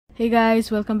Hey guys,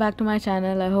 welcome back to my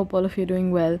channel. I hope all of you are doing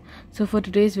well. So for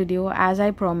today's video, as I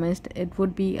promised, it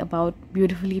would be about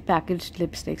beautifully packaged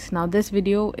lipsticks. Now this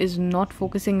video is not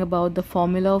focusing about the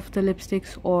formula of the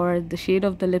lipsticks or the shade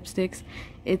of the lipsticks.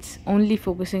 It's only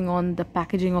focusing on the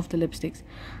packaging of the lipsticks.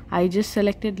 I just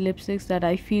selected lipsticks that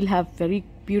I feel have very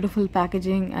beautiful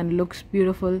packaging and looks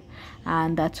beautiful,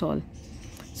 and that's all.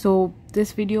 So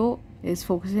this video is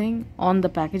focusing on the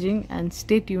packaging, and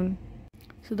stay tuned.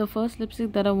 So the first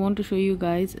lipstick that I want to show you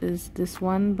guys is this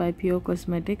one by Pure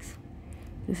Cosmetics.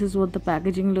 This is what the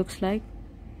packaging looks like.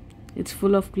 It's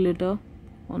full of glitter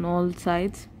on all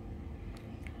sides,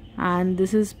 and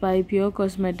this is by Pure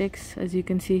Cosmetics, as you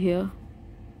can see here,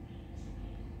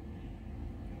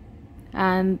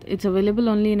 and it's available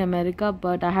only in America,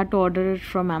 but I had to order it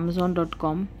from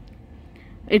Amazon.com.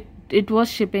 It was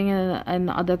shipping in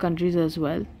other countries as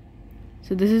well.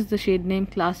 So this is the shade name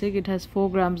Classic. It has 4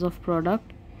 grams of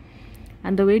product,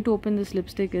 and the way to open this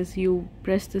lipstick is you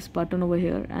press this button over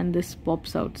here and this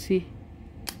pops out. See,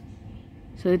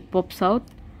 so it pops out,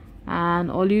 and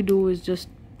all you do is just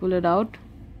pull it out,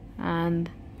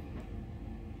 and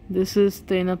this is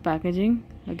the inner packaging.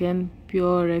 Again,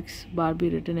 Pure X Barbie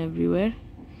written everywhere.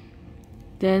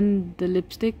 Then the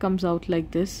lipstick comes out like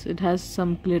this. It has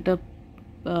some glitter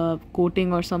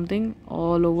coating or something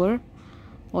all over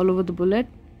the bullet.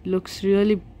 Looks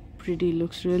really pretty,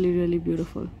 looks really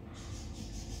beautiful.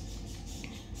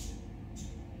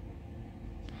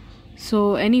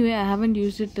 So anyway, I haven't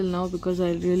used it till now because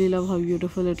I really love how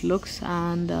beautiful it looks,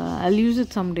 and I'll use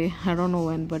it someday. I don't know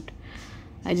when, but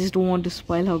I just don't want to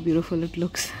spoil how beautiful it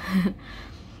looks.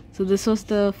 So this was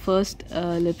the first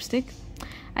lipstick.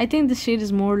 I think this shade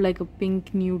is more like a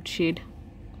pink nude shade,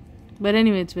 but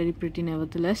anyway, it's very pretty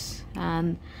nevertheless.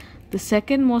 And the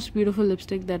second most beautiful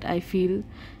lipstick that I feel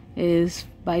is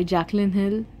by Jaclyn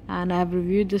Hill, and I have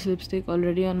reviewed this lipstick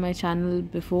already on my channel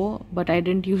before, but I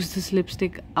didn't use this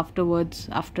lipstick afterwards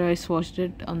after I swatched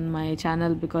it on my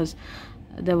channel because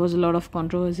there was a lot of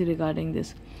controversy regarding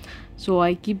this. So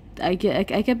I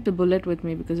kept the bullet with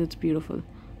me because it's beautiful.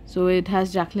 So it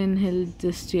has Jaclyn Hill,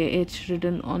 this JH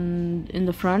written on in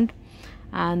the front,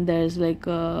 and there's like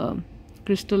a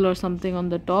crystal or something on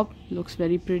the top. Looks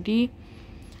very pretty.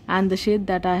 And the shade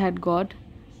that I had got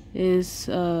is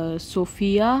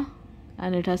Sofia,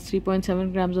 and it has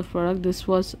 3.7 grams of product. This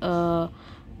was a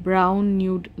brown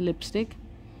nude lipstick,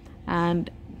 and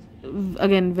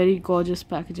again, very gorgeous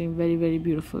packaging, very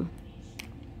beautiful.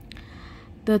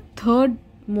 The third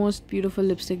most beautiful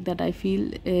lipstick that I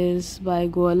feel is by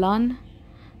Loreal.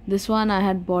 This one I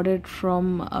had bought it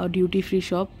from a duty-free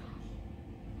shop,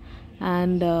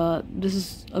 and this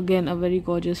is again a very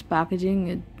gorgeous packaging.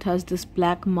 It has this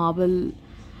black marble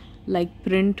like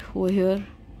print over here,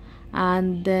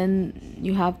 and then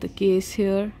you have the case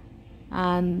here,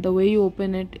 and the way you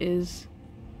open it is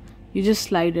you just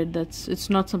slide it. It's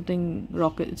not something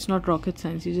it's not rocket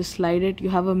science. You just slide it. You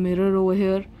have a mirror over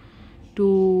here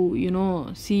to, you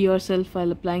know, see yourself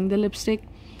while applying the lipstick,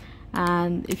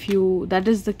 and that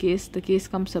is the case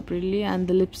comes separately, and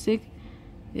the lipstick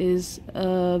is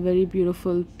a very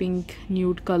beautiful pink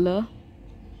nude color.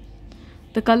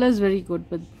 The color is very good,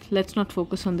 but let's not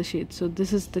focus on the shade. So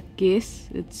this is the case.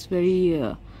 It's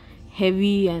very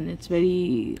heavy and it's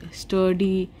very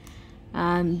sturdy,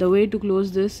 and the way to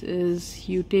close this is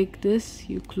you take this,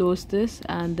 you close this,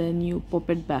 and then you pop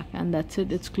it back, and that's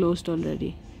it. It's closed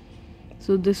already.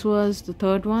 So this was the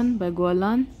third one by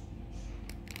Loreal,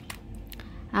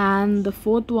 and the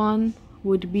fourth one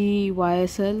would be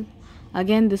YSL.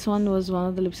 Again, this one was one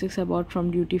of the lipsticks I bought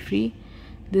from duty free.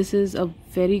 This is a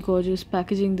very gorgeous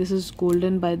packaging. This is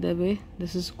golden, by the way.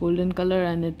 This is golden color,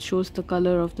 and it shows the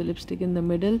color of the lipstick in the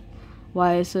middle.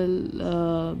 YSL,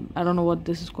 I don't know what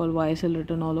this is called, YSL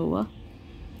written all over.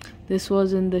 This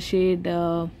was in the shade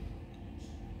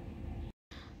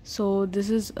so this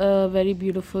is a very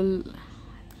beautiful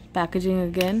packaging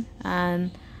again,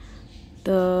 and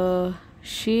the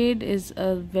shade is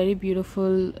a very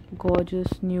beautiful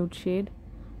gorgeous nude shade,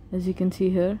 as you can see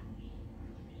here.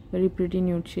 Very pretty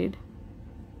nude shade.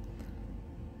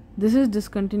 This is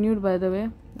discontinued, by the way.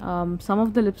 Some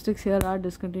of the lipsticks here are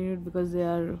discontinued because they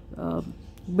are a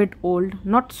bit old.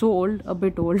 Not so old, a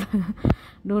bit old.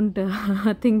 Don't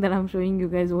think that I'm showing you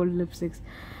guys old lipsticks.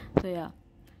 So yeah,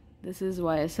 this is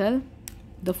YSL,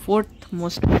 the fourth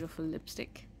most beautiful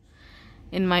lipstick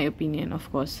in my opinion,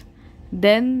 of course.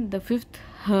 Then the fifth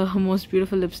most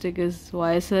beautiful lipstick is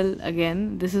YSL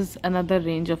again. This is another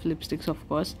range of lipsticks, of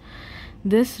course.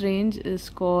 This range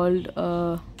is called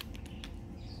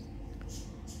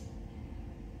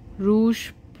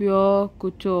Rouge Pure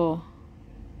Couture.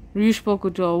 rouge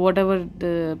couture, whatever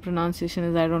the pronunciation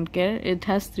is, I don't care. It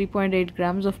has 3.8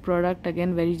 grams of product,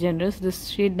 again very generous. This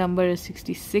shade number is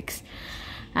 66,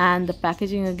 and the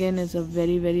packaging again is a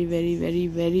very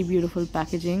beautiful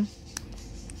packaging.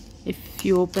 If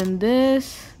you open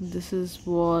this, this is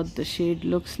what the shade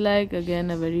looks like. Again,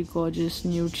 a very gorgeous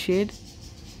nude shade.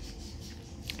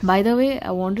 By the way, I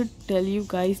want to tell you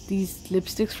guys, these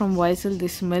lipsticks from YSL, they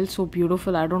smell so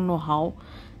beautiful. I don't know how.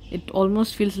 It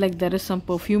almost feels like there is some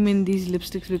perfume in these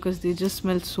lipsticks because they just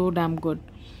smell so damn good.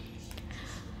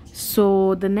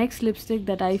 So the next lipstick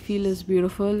that I feel is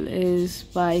beautiful is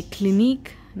by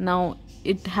Clinique. Now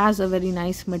it has a very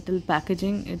nice metal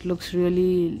packaging. It looks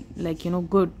really like, you know,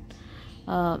 good.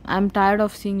 I'm tired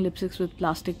of seeing lipsticks with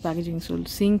plastic packaging, so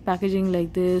seeing packaging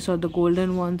like this or the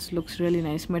golden ones looks really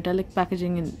nice. Metallic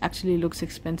packaging actually looks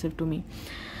expensive to me.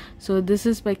 So this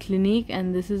is by Clinique,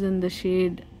 and this is in the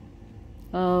shade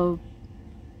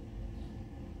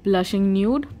Blushing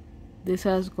Nude. This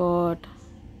has got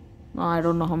I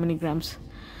don't know how many grams.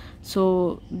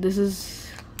 So this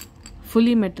is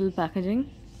fully metal packaging.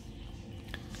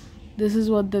 This is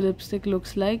what the lipstick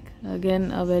looks like.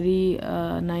 Again, a very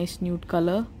nice nude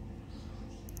color.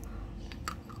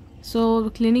 So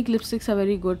Clinique lipsticks are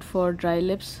very good for dry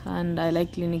lips, and I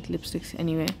like Clinique lipsticks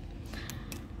anyway.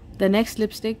 The next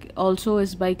lipstick also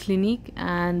is by Clinique,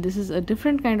 and this is a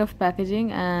different kind of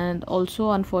packaging, and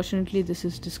also unfortunately this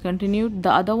is discontinued.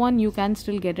 The other one you can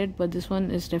still get it, but this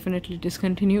one is definitely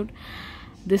discontinued.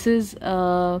 This is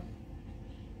what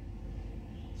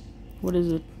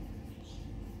is it?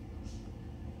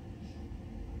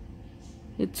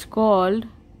 It's called,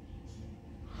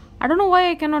 I don't know why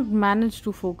I cannot manage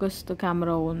to focus the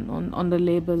camera on the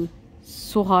label.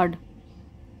 So hard.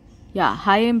 Yeah,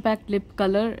 High Impact Lip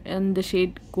Color in the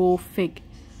shade Go Fig.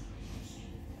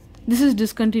 This is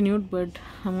discontinued, but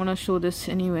I'm gonna show this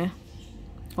anyway.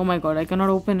 Oh my god, I cannot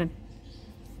open it.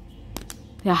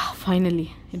 Yeah,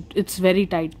 finally. It's very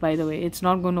tight, by the way. It's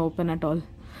not gonna open at all.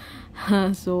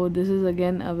 So this is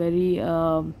again a very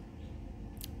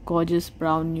gorgeous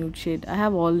brown nude shade. I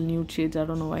have all nude shades, I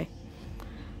don't know why,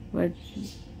 but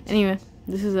anyway,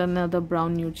 this is another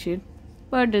brown nude shade,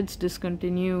 but it's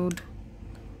discontinued.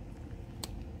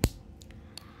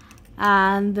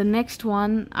 And the next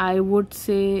one I would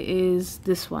say is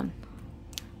this one,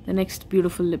 the next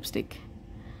beautiful lipstick.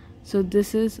 So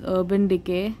this is Urban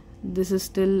Decay. This is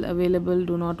still available,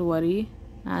 do not worry.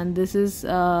 And this is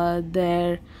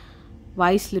their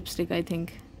Vice lipstick, I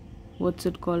think. What's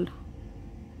it called?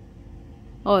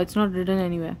 Oh, it's not written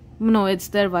anywhere. No, it's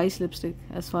their Vice lipstick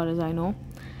as far as I know.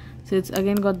 So it's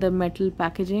again got the metal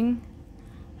packaging,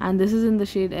 and this is in the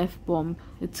shade F Bomb.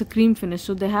 It's a cream finish,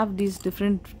 so they have these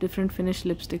different finish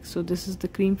lipsticks. So this is the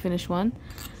cream finish one.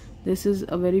 This is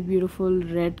a very beautiful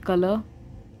red color.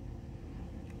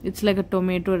 It's like a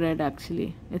tomato red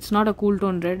actually. It's not a cool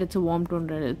tone red, it's a warm tone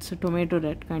red. It's a tomato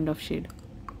red kind of shade.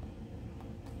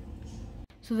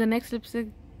 So the next lipstick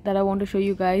that I want to show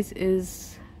you guys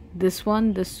is this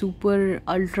one, the super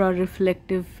ultra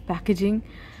reflective packaging,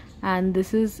 and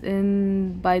this is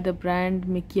in by the brand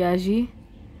Mikyajy,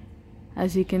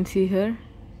 as you can see here.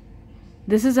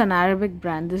 This is an Arabic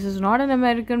brand. This is not an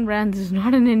American brand, this is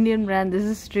not an Indian brand, this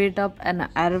is straight up an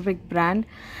Arabic brand.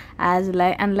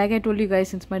 Like I told you guys,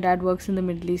 since my dad works in the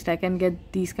Middle East, I can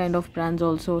get these kind of brands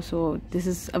also. So this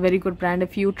is a very good brand.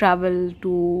 If you travel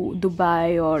to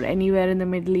Dubai or anywhere in the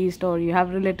Middle East, or you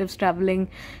have relatives traveling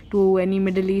to any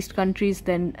Middle East countries,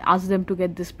 then ask them to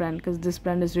get this brand, because this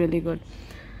brand is really good.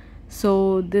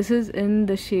 So this is in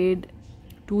the shade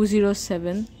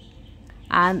 207,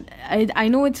 and I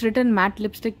know it's written matte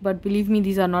lipstick, but believe me,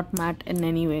 these are not matte in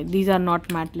any way. These are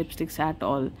not matte lipsticks at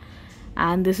all.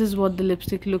 And this is what the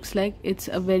lipstick looks like. It's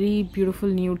a very beautiful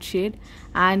nude shade,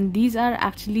 and these are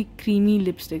actually creamy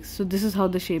lipsticks. So this is how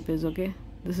the shape is, okay?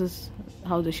 This is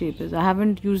how the shape is. I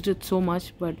haven't used it so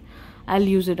much, but I'll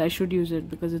use it. I should use it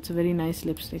because it's a very nice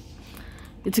lipstick.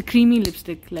 It's a creamy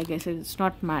lipstick, like I said, it's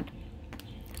not matte.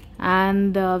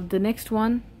 And the next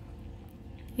one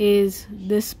is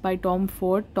this by Tom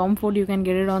Ford. Tom Ford, you can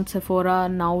get it on Sephora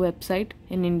Now website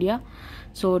in India.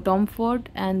 So Tom Ford,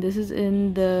 and this is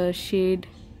in the shade,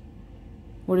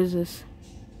 what is this,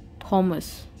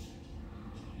 Thomas.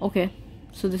 Okay,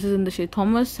 so this is in the shade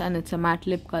Thomas, and it's a matte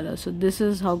lip color. So this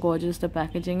is how gorgeous the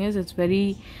packaging is. It's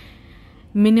very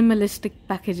minimalistic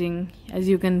packaging, as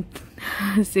you can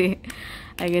say,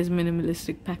 I guess,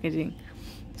 minimalistic packaging.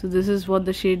 So this is what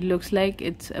the shade looks like.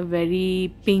 It's a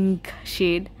very pink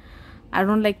shade. I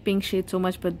don't like pink shade so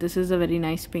much, but this is a very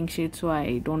nice pink shade, so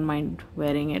I don't mind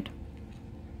wearing it.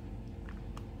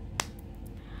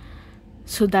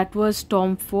 So that was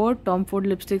Tom Ford. Tom Ford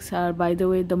lipsticks are, by the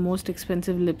way, the most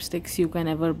expensive lipsticks you can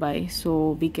ever buy,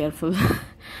 so be careful.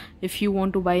 If you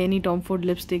want to buy any Tom Ford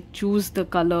lipstick, choose the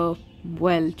color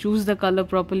well, choose the color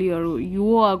properly, or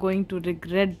you are going to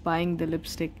regret buying the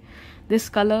lipstick. This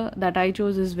color that I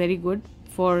chose is very good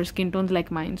for skin tones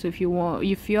like mine, so if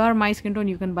you are my skin tone,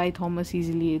 you can buy Thomas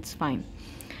easily, it's fine.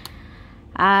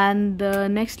 And the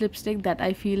next lipstick that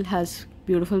I feel has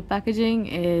beautiful packaging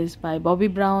is by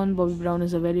Bobbi Brown. Bobbi Brown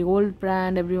is a very old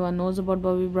brand, everyone knows about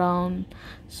Bobbi Brown,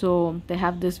 so they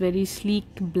have this very sleek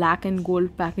black and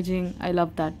gold packaging. I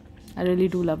love that, I really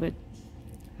do love it.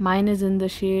 Mine is in the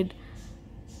shade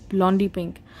Blondie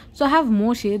Pink. So I have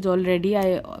more shades already.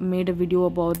 I made a video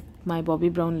about my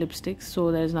Bobbi Brown lipsticks,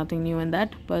 so there's nothing new in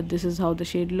that, but this is how the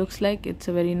shade looks like. It's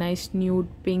a very nice nude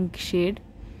pink shade,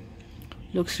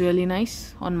 looks really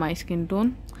nice on my skin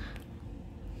tone.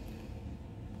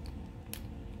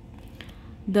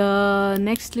 The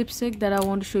next lipstick that I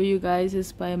want to show you guys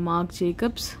is by Marc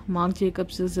Jacobs. Marc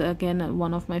Jacobs is again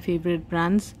one of my favorite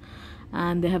brands,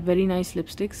 and they have very nice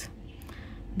lipsticks.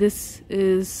 This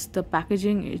is the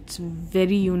packaging. It's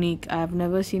very unique. I have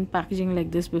never seen packaging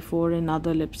like this before in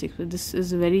other lipsticks. So this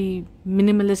is very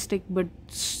minimalistic but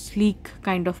sleek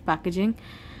kind of packaging.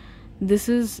 This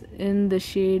is in the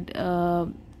shade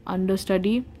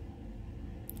Understudy.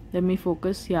 Let me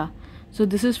focus. Yeah, so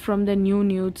this is from the New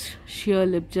Nudes Sheer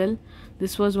Lip Gel.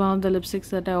 This was one of the lipsticks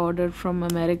that I ordered from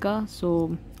America,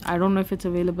 so I don't know if it's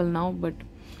available now, but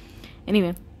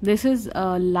anyway, this is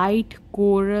a light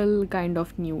coral kind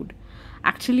of nude.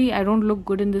 Actually, I don't look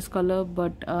good in this color,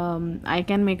 but I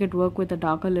can make it work with a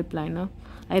darker lip liner.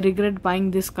 I regret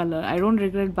buying this color. I don't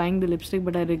regret buying the lipstick,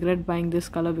 but I regret buying this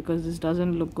color because this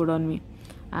doesn't look good on me.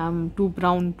 I'm too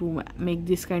brown to make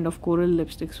this kind of coral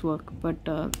lipsticks work. But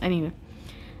anyway,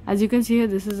 as you can see here,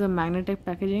 this is a magnetic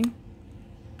packaging.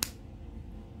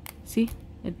 See,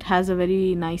 it has a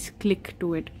very nice click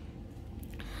to it.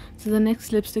 So the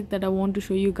next lipstick that I want to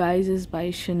show you guys is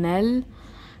by Chanel.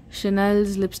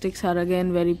 Chanel's lipsticks are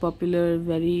again very popular,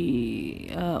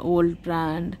 very old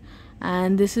brand,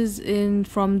 and this is in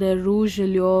from their Rouge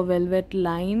Allure Velvet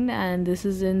line, and this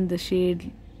is in the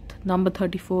shade number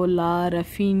 34 La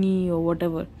Raffinee or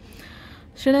whatever.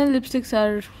 Chanel lipsticks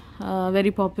are very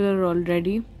popular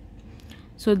already.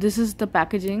 So this is the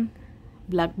packaging,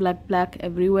 black black black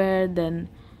everywhere, then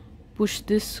push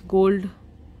this gold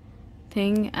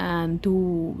thing and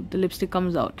the lipstick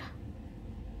comes out.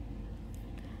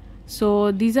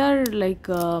 So these are like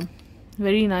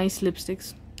very nice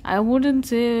lipsticks. I wouldn't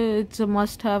say it's a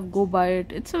must have, go buy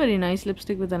it. It's a very nice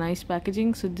lipstick with a nice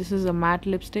packaging. So this is a matte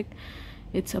lipstick.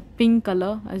 It's a pink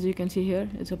color, as you can see here.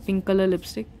 It's a pink color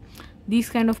lipstick. These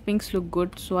kind of pinks look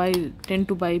good, so I tend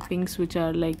to buy pinks which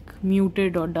are like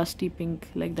muted or dusty pink,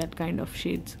 like that kind of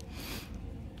shades.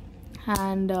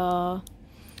 And the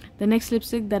next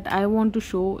lipstick that I want to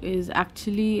show is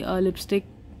actually a lipstick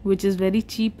which is very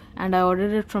cheap, and I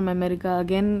ordered it from America,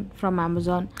 again from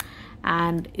Amazon,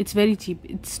 and it's very cheap.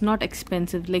 It's not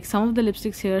expensive. Like some of the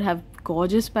lipsticks here have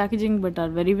gorgeous packaging but are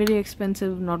very very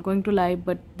expensive, not going to lie,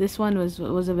 but this one was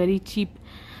a very cheap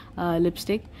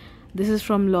lipstick. This is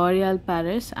from Loreal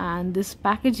Paris, and this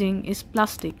packaging is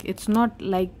plastic. It's not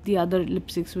like the other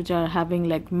lipsticks which are having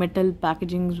like metal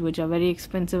packagings which are very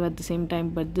expensive at the same time,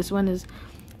 but this one is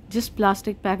just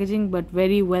plastic packaging but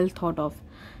very well thought of.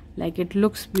 Like it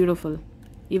looks beautiful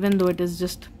even though it is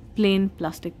just plain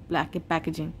plastic black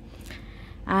packaging.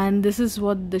 And this is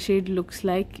what the shade looks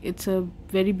like. It's a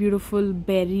very beautiful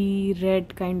berry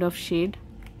red kind of shade.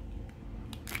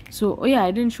 So oh yeah,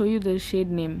 I didn't show you the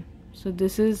shade name. So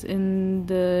this is in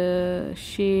the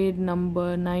shade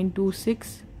number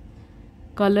 926,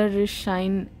 color is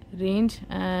shine range,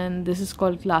 and this is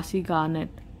called Glassy Garnet.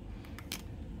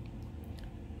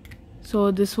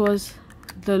 So this was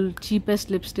the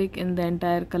cheapest lipstick in the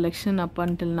entire collection up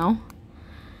until now.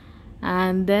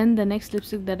 And then the next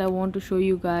lipstick that I want to show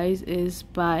you guys is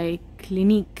by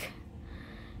Clinique.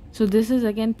 So this is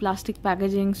again plastic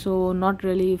packaging, so not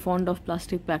really fond of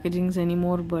plastic packagings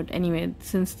anymore, but anyway,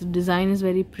 since the design is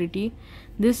very pretty.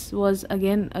 This was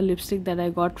again a lipstick that I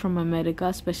got from America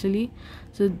especially.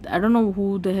 So I don't know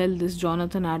who the hell this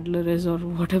Jonathan Adler is or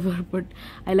whatever, but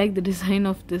I like the design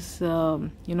of this,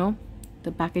 you know,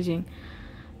 the packaging.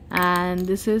 And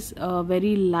this is a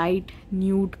very light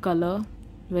nude color,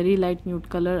 very light nude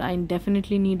color. I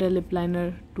definitely need a lip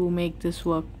liner to make this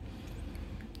work.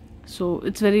 So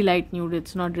it's very light nude,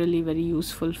 it's not really very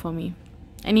useful for me.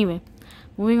 Anyway,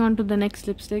 moving on to the next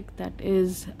lipstick, that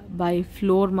is by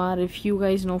Flormar. If you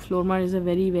guys know, Flormar is a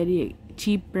very very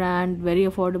cheap brand, very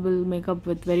affordable makeup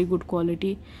with very good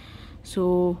quality.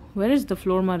 So where is the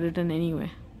Flormar written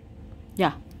anyway?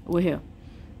 Yeah, over here.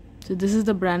 So this is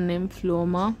the brand name,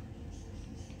 Flormar,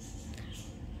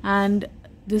 and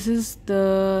this is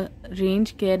the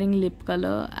range Caring lip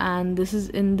color, and this is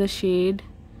in the shade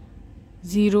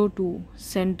 02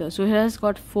 Center. So here has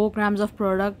got 4 grams of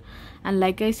product, and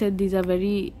like I said, these are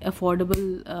very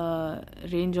affordable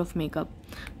range of makeup.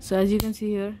 So as you can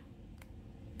see here,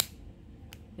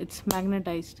 it's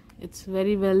magnetized, it's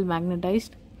very well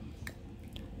magnetized,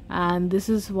 and this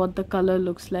is what the color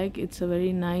looks like. It's a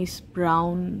very nice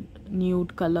brown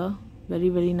nude color,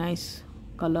 very nice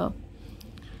color.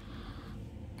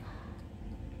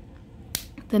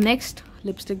 The next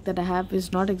lipstick that I have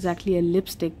is not exactly a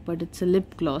lipstick, but it's a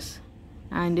lip gloss,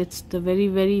 and it's the very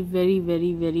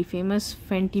famous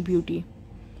Fenty Beauty.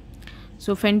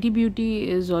 So Fenty Beauty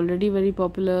is already very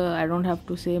popular, I don't have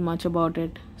to say much about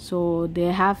it. So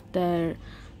they have their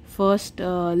first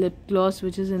lip gloss,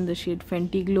 which is in the shade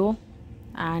Fenty Glow,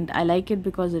 and I like it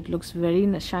because it looks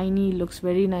very shiny, looks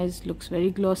very nice, looks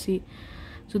very glossy.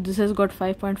 So this has got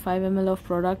 5.5 ml of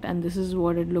product, and this is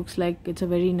what it looks like. It's a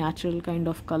very natural kind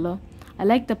of color. I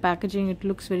like the packaging, it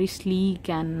looks very sleek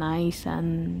and nice,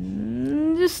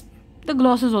 and just the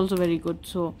gloss is also very good.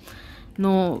 So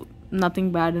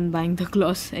nothing bad in buying the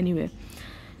gloss anyway.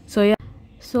 So yeah,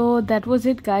 so that was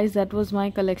it guys, that was my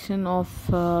collection of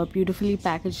beautifully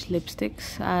packaged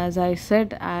lipsticks. As I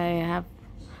said, I have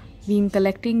been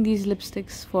collecting these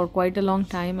lipsticks for quite a long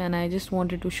time, and I just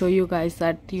wanted to show you guys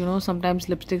that, you know, sometimes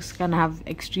lipsticks can have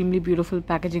extremely beautiful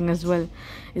packaging as well.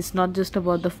 It's not just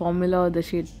about the formula or the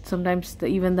shade, sometimes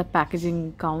even the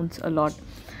packaging counts a lot.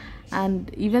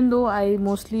 And even though I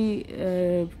mostly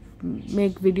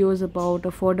make videos about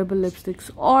affordable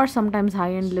lipsticks or sometimes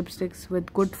high-end lipsticks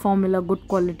with good formula, good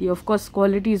quality, of course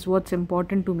quality is what's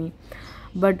important to me,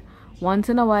 but once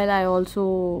in a while I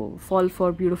also fall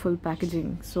for beautiful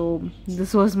packaging. So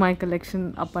this was my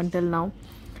collection up until now,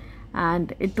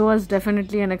 and it was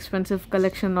definitely an expensive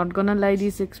collection, not gonna lie.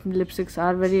 These lipsticks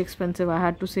are very expensive. I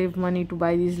had to save money to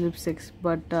buy these lipsticks,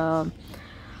 but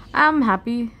I'm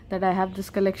happy that I have this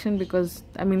collection because,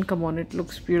 I mean, come on, it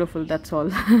looks beautiful, that's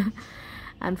all.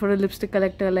 And for a lipstick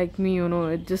collector like me, you know,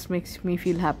 it just makes me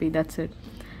feel happy, that's it.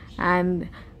 And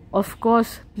of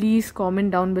course, please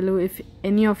comment down below if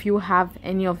any of you have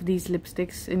any of these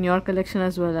lipsticks in your collection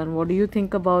as well, and what do you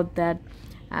think about that.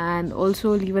 And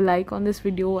also leave a like on this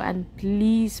video, and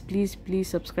please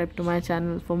subscribe to my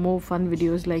channel for more fun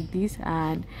videos like these.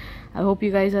 And I hope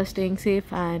you guys are staying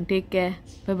safe, and take care.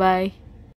 Bye bye.